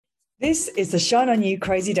This is the Shine On You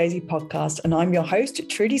Crazy Daisy podcast, and I'm your host,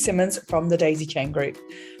 Trudy Simmons from the Daisy Chain Group,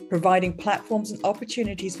 providing platforms and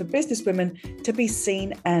opportunities for businesswomen to be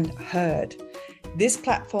seen and heard. This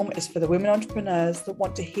platform is for the women entrepreneurs that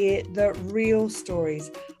want to hear the real stories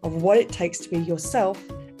of what it takes to be yourself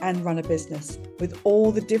and run a business with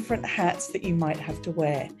all the different hats that you might have to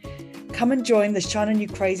wear. Come and join the Shine On You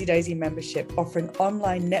Crazy Daisy membership, offering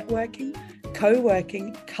online networking,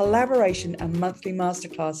 co-working, collaboration and monthly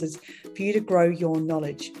masterclasses for you to grow your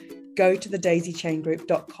knowledge. Go to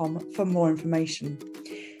thedaisychaingroup.com for more information.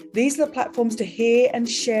 These are the platforms to hear and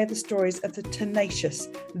share the stories of the tenacious,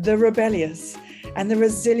 the rebellious, and the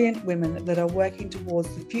resilient women that are working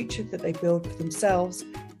towards the future that they build for themselves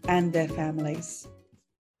and their families.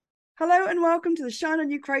 Hello and welcome to the Shine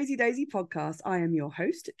On You Crazy Daisy podcast. I am your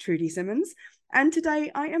host, Trudy Simmons. And today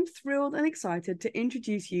I am thrilled and excited to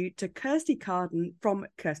introduce you to Kirsty Carden from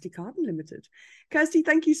Kirsty Carden Limited. Kirsty,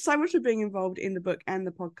 thank you so much for being involved in the book and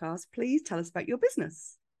the podcast. Please tell us about your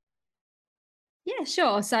business. Yeah,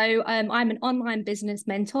 sure. So I'm an online business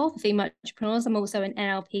mentor for female entrepreneurs. I'm also an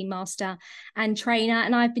NLP master and trainer,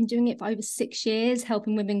 and I've been doing it for over 6 years,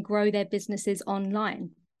 helping women grow their businesses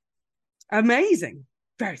online. Amazing.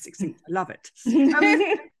 Very succinct. I love it.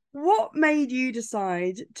 What made you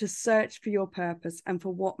decide to search for your purpose and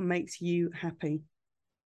for what makes you happy?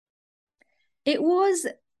 It was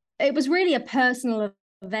really a personal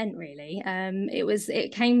event, really.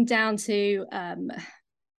 It came down to it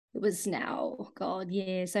was now,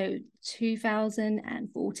 so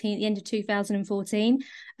 2014, the end of 2014,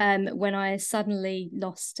 when I suddenly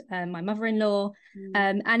lost my mother-in-law.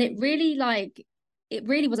 And it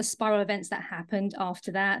really was a spiral of events that happened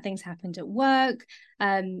after that. Things happened at work.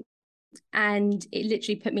 And it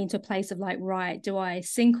literally put me into a place of like, right, do I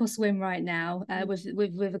sink or swim right now? With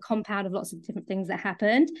a compound of lots of different things that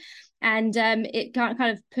happened. And it kind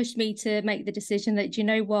of pushed me to make the decision that, you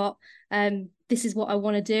know what, this is what I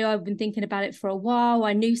want to do. I've been thinking about it for a while.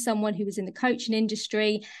 I knew someone who was in the coaching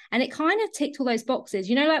industry, and it kind of ticked all those boxes,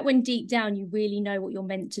 you know, like when deep down you really know what you're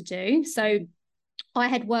meant to do. So I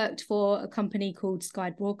had worked for a company called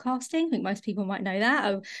Sky Broadcasting. I think most people might know that.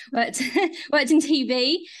 I worked in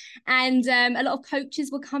TV, and a lot of coaches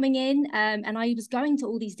were coming in, and I was going to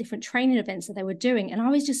all these different training events that they were doing, and I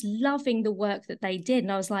was just loving the work that they did.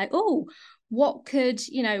 And I was like, oh, what could,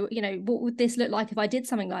 what would this look like if I did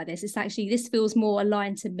something like this? This feels more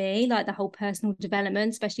aligned to me, like the whole personal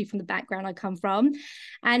development, especially from the background I come from.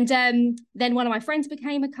 And then one of my friends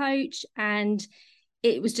became a coach, and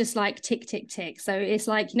it was just like tick, tick, tick. So it's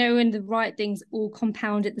like, when the right things all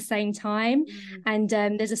compound at the same time. And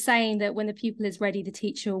there's a saying that when the pupil is ready, the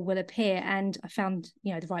teacher will appear. And I found,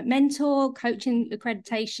 the right mentor, coaching,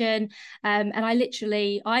 accreditation. And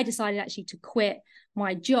I decided actually to quit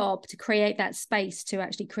my job to create that space to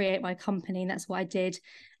actually create my company. And that's what I did.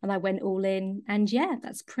 And I went all in. And yeah,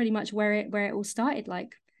 that's pretty much where it all started.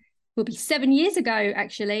 Like, will be 7 years ago,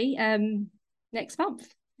 actually, next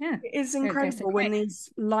month. Yeah, it's incredible when these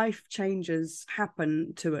life changes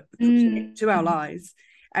happen to our lives,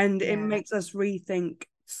 and it makes us rethink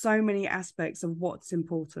so many aspects of what's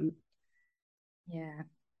important. Yeah,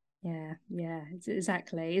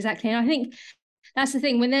 exactly. And I think that's the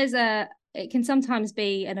thing, when it can sometimes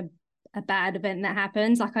be a bad event that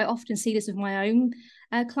happens. Like, I often see this with my own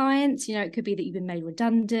clients. It could be that you've been made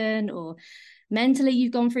redundant, or mentally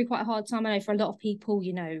you've gone through quite a hard time. I know for a lot of people,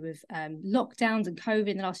 with lockdowns and COVID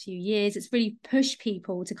in the last few years, it's really pushed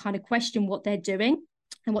people to kind of question what they're doing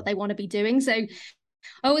and what they want to be doing. So I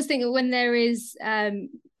always think that when there is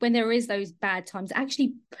those bad times, it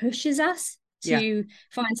actually pushes us to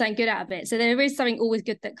find something good out of it. So there is something always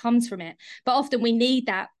good that comes from it. But often we need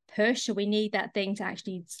that push, or we need that thing to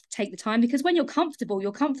actually take the time, because when you're comfortable,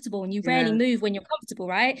 and you rarely move when you're comfortable,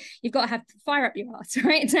 right? You've got to have fire up your ass,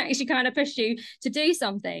 right, to actually kind of push you to do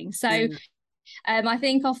something. So I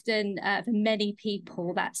think often for many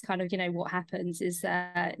people, that's kind of, what happens is,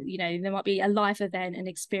 there might be a life event, an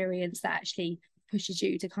experience that actually pushes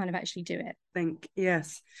you to kind of actually do it.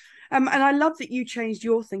 Yes. And I love that you changed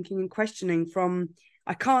your thinking and questioning from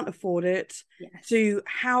I can't afford it to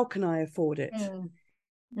how can I afford it?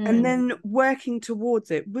 And then working towards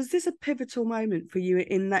it. Was this a pivotal moment for you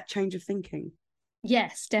in that change of thinking?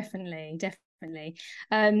 Yes, definitely.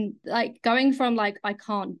 Like going from like, I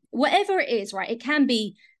can't, whatever it is, right? It can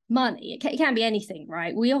be money. It can be anything,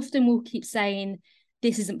 right? We often will keep saying,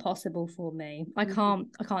 this isn't possible for me. I can't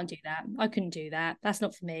do that. I couldn't do that. That's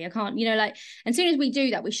not for me. I can't, and as soon as we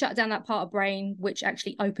do that, we shut down that part of brain, which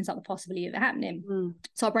actually opens up the possibility of it happening.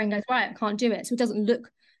 So our brain goes, right, I can't do it. So it doesn't look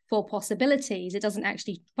for possibilities. It doesn't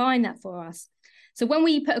actually find that for us. So when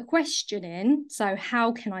we put a question in, so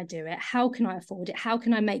how can I do it? How can I afford it? How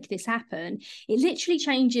can I make this happen? It literally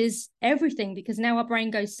changes everything, because now our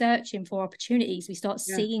brain goes searching for opportunities. We start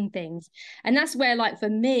seeing things. And that's where, like, for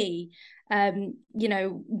me, you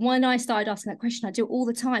know, when I started asking that question, I do it all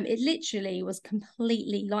the time. It literally was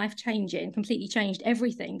completely life-changing, completely changed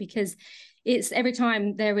everything, because it's every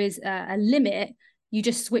time there is a limit, you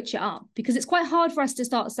just switch it up, because it's quite hard for us to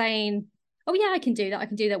start saying, oh yeah, I can do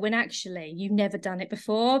that, when actually you've never done it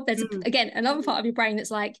before. There's again another part of your brain that's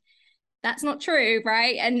like, that's not true,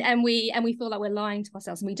 right? And we feel like we're lying to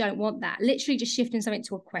ourselves, and we don't want that. Literally just shifting something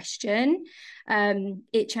to a question,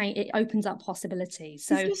 it opens up possibilities.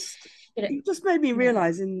 So it just made me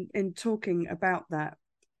realize in talking about that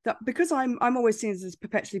because I'm always seen as this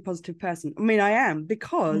perpetually positive person. I mean, I am,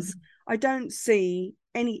 because I don't see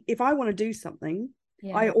any, if I want to do something,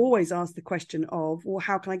 I always ask the question of, well,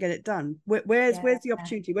 how can I get it done? Where's the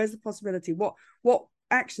opportunity? Where's the possibility? What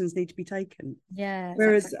actions need to be taken?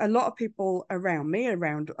 Whereas a lot of people around me,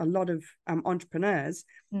 around a lot of entrepreneurs,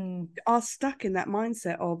 are stuck in that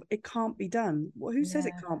mindset of, it can't be done. Well, who says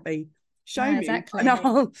it can't be? Show me. Exactly.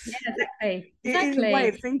 No. Exactly. It is a way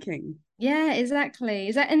of thinking. Yeah,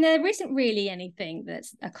 exactly. And there isn't really anything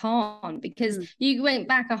that's a can't, because you went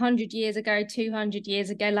back 100 years ago, 200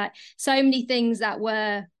 years ago, like so many things that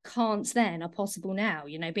were can'ts then are possible now.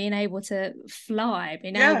 You know, being able to fly,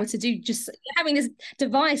 being able to do, just having this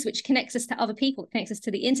device which connects us to other people, connects us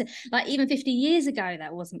to the internet. Like even 50 years ago,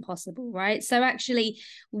 that wasn't possible, right? So actually,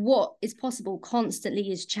 what is possible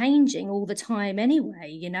constantly is changing all the time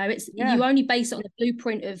anyway. You know, it's you only base it on the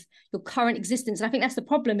blueprint of your current existence. And I think that's the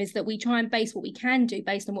problem, is that we try and base what we can do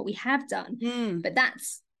based on what we have done, but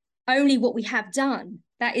that's only what we have done.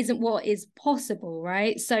 That isn't what is possible,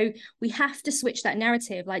 right? So we have to switch that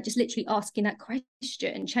narrative. Like just literally asking that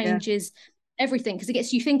question changes everything, because it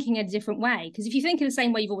gets you thinking in a different way. Because if you think in the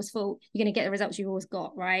same way you've always thought, you're going to get the results you've always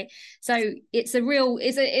got, right? So it's a real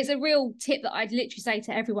tip that I'd literally say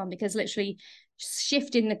to everyone, because literally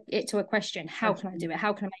shifting it to a question: how can I do it?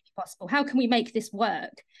 How can I make it possible? How can we make this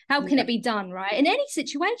work? How can it be done, right? In any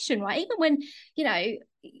situation, right? Even when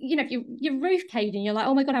if your roof caved and you're like,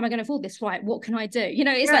 oh my god, how am I going to afford this? Right, what can I do? You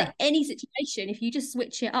know, it's like any situation. If you just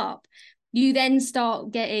switch it up, you then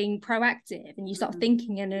start getting proactive, and you start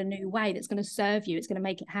thinking in a new way that's going to serve you. It's going to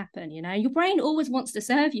make it happen. You know, your brain always wants to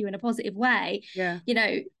serve you in a positive way. You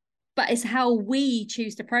know, but it's how we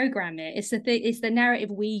choose to program it. It's the narrative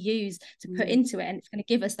we use to put into it, and it's going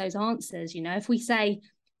to give us those answers. You know, if we say,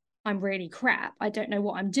 I'm really crap, I don't know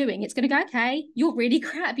what I'm doing, it's going to go, okay, you're really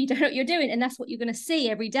crap, you don't know what you're doing. And that's what you're going to see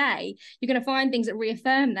every day. You're going to find things that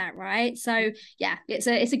reaffirm that, right? So yeah, it's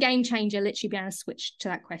a game changer, literally being able to switch to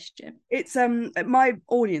that question. It's my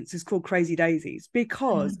audience is called Crazy Daisies,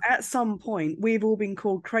 because at some point we've all been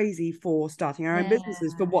called crazy for starting our own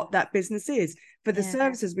businesses, for what that business is, for the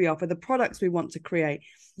services we offer, the products we want to create.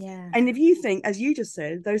 And if you think, as you just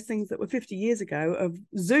said, those things that were 50 years ago of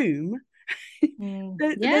Zoom, they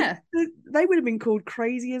would have been called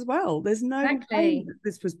crazy as well. There's no way that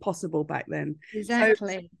this was possible back then. So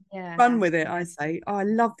run with it, I say. I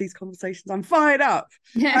love these conversations. I'm fired up.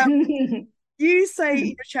 You say in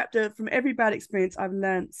your chapter, from every bad experience I've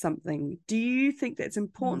learned something. Do you think that it's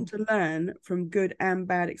important to learn from good and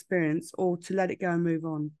bad experience, or to let it go and move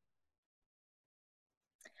on?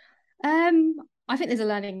 I think there's a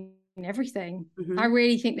learning in everything. I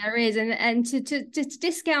really think there is, and to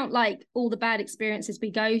discount like all the bad experiences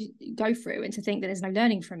we go through, and to think that there's no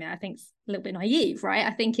learning from it, I think it's a little bit naive, right?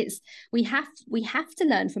 I think it's we have to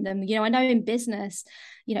learn from them. You know, I know in business,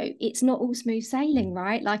 you know, it's not all smooth sailing,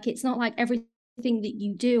 right? Like it's not like everything that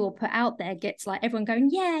you do or put out there gets like everyone going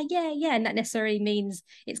yeah, and that necessarily means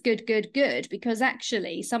it's good, because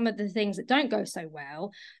actually some of the things that don't go so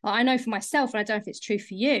well, I know for myself, and I don't know if it's true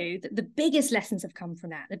for you, that the biggest lessons have come from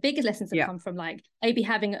that. The biggest lessons have come from like maybe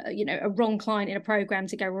having a wrong client in a program,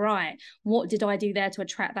 to go, right, what did I do there to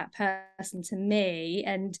attract that person to me,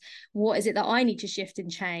 and what is it that I need to shift and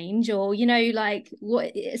change, or like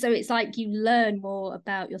what. So it's like you learn more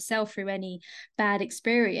about yourself through any bad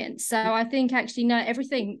experience. So I think actually no,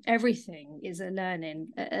 everything is a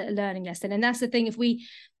learning lesson. And that's the thing, if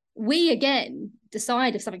we again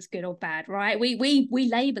decide if something's good or bad, right? We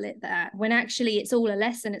label it that, when actually it's all a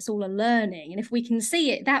lesson, it's all a learning. And if we can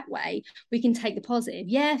see it that way, we can take the positive.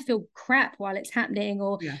 Feel crap while it's happening,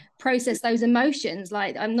 or process those emotions.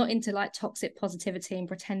 Like I'm not into like toxic positivity and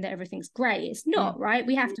pretend that everything's great. It's not, right?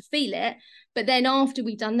 We have to feel it, but then after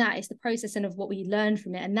we've done that, it's the processing of what we learn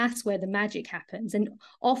from it, and that's where the magic happens. And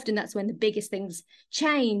often that's when the biggest things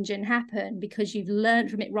change and happen, because you've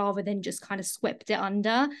learned from it rather than just kind of swept it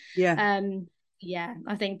under. Yeah,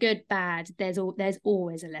 I think good, bad, there's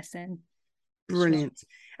always a lesson. Brilliant. Sure.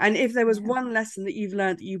 And if there was Yeah. one lesson that you've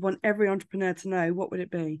learned that you want every entrepreneur to know, what would it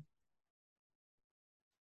be?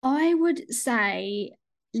 I would say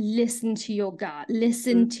listen to your gut,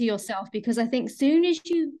 listen to yourself, because I think soon as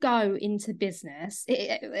you go into business,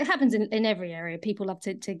 it happens in every area. People love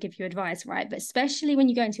to give you advice, right? But especially when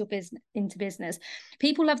you go into business,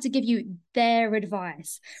 people love to give you their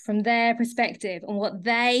advice from their perspective on what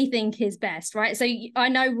they think is best, right? So I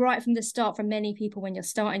know right from the start, from many people, when you're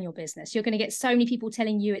starting your business, you're going to get so many people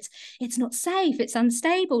telling you it's not safe, it's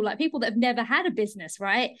unstable, like people that have never had a business,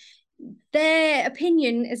 right? Their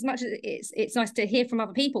opinion, as much as it's nice to hear from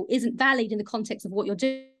other people, isn't valid in the context of what you're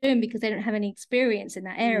doing, because they don't have any experience in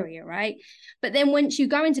that area, right? But then once you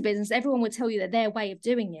go into business, everyone will tell you that their way of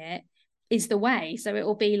doing it is the way. So it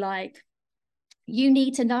will be like, you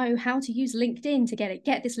need to know how to use LinkedIn to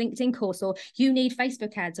get this LinkedIn course, or you need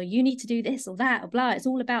Facebook ads, or you need to do this or that or blah. It's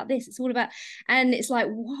all about this, it's all about, and it's like,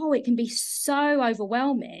 whoa, it can be so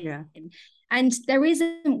overwhelming. Yeah. And there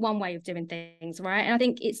isn't one way of doing things, right? And I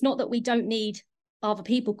think it's not that we don't need other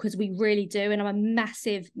people, because we really do. And I'm a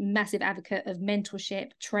massive, massive advocate of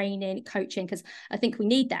mentorship, training, coaching, because I think we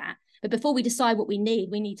need that. But before we decide what we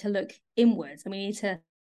need to look inwards, and we need to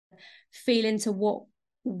feel into what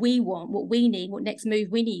we want, what we need, what next move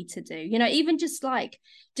we need to do. You know, even just like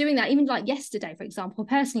doing that, even like yesterday, for example, a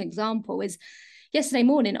personal example is, yesterday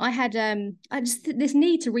morning, I had this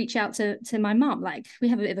need to reach out to my mum. Like, we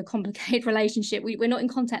have a bit of a complicated relationship. We're not in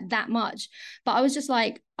contact that much, but I was just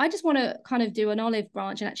like, I just want to kind of do an olive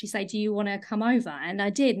branch and actually say, do you want to come over? And I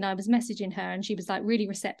did, and I was messaging her, and she was like really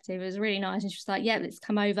receptive. It was really nice, and she was like, yeah, let's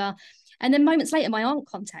come over. And then moments later, my aunt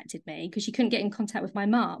contacted me because she couldn't get in contact with my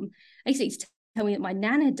mum, basically to tell me that my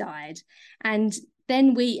nan had died. And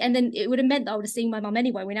then it would have meant that I would have seen my mum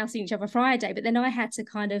anyway. We're now seeing each other Friday, but then I had to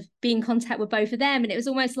kind of be in contact with both of them. And it was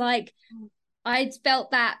almost like I'd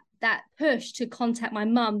felt that push to contact my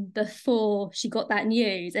mum before she got that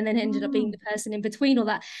news, and then ended up being the person in between all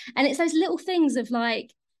that. And it's those little things of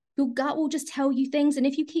like, your gut will just tell you things. And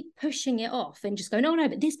if you keep pushing it off and just go, no,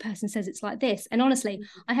 but this person says it's like this. And honestly,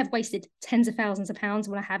 I have wasted tens of thousands of pounds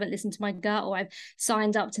when I haven't listened to my gut, or I've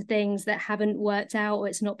signed up to things that haven't worked out, or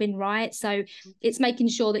it's not been right. So it's making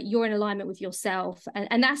sure that you're in alignment with yourself.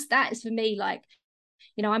 And that is for me, like,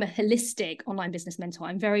 you know, I'm a holistic online business mentor.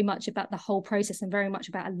 I'm very much about the whole process, and very much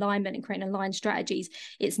about alignment and creating aligned strategies.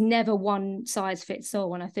 It's never one size fits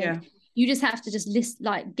all. And I think you just have to just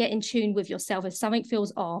get in tune with yourself. If something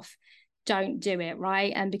feels off, don't do it,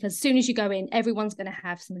 right? And because as soon as you go in, everyone's going to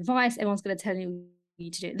have some advice. Everyone's going to tell you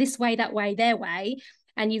to do it this way, that way, their way.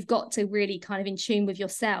 And you've got to really kind of in tune with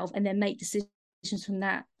yourself, and then make decisions from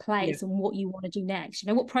that place and what you want to do next. You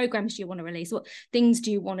know, what programs do you want to release? What things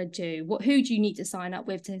do you want to do? Who do you need to sign up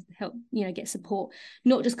with to help, you know, get support?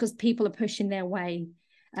 Not just because people are pushing their way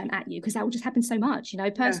at you, because that will just happen so much. You know,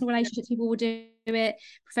 personal relationships, people will do it.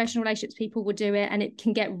 Professional relationships, people will do it, and it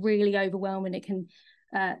can get really overwhelming. It can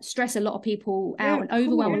stress a lot of people out and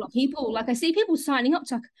overwhelm a lot of people. Like, I see people signing up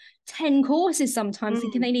to like 10 courses sometimes,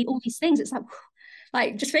 thinking they need all these things. It's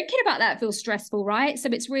like just thinking about that feels stressful, right? So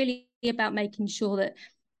it's really about making sure that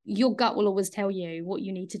your gut will always tell you what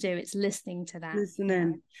you need to do. It's listening to that.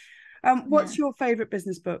 Listening. What's your favorite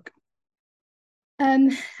business book?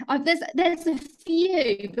 There's a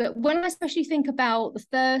few, but when I especially think about the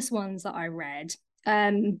first ones that I read,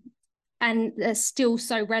 and they're still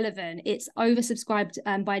so relevant, it's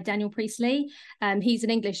Oversubscribed by Daniel Priestley. He's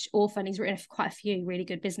an English author, and he's written quite a few really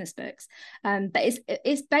good business books. But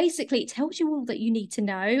it's basically, it tells you all that you need to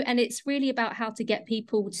know, and it's really about how to get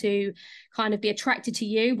people to kind of be attracted to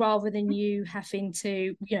you, rather than you having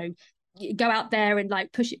to, you know, go out there and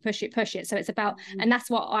like push it. So it's about, and that's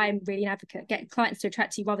what I'm really an advocate, get clients to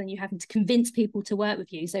attract you rather than you having to convince people to work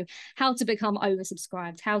with you. So how to become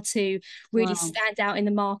oversubscribed, how to really stand out in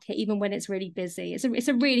the market even when it's really busy. It's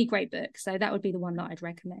a really great book. So that would be the one that I'd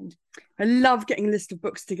recommend. I love getting a list of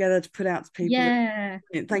books together to put out to people.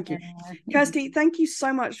 Thank you, Kirsty. Thank you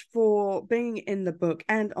so much for being in the book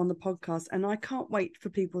and on the podcast, and I can't wait for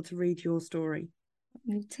people to read your story.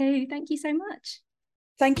 Me too. Thank you so much.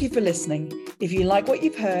 Thank you for listening. If you like what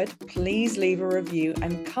you've heard, please leave a review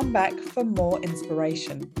and come back for more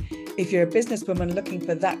inspiration. If you're a businesswoman looking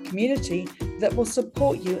for that community that will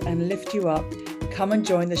support you and lift you up, come and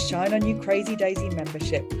join the Shine On You Crazy Daisy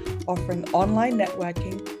membership, offering online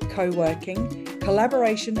networking, co-working,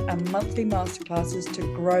 collaboration and monthly masterclasses to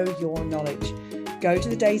grow your knowledge. Go to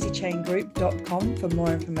thedaisychaingroup.com for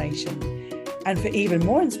more information. And for even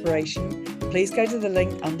more inspiration, please go to the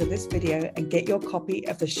link under this video and get your copy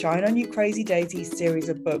of the Shine On You Crazy Daisy series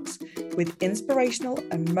of books with inspirational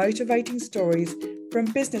and motivating stories from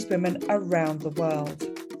businesswomen around the world.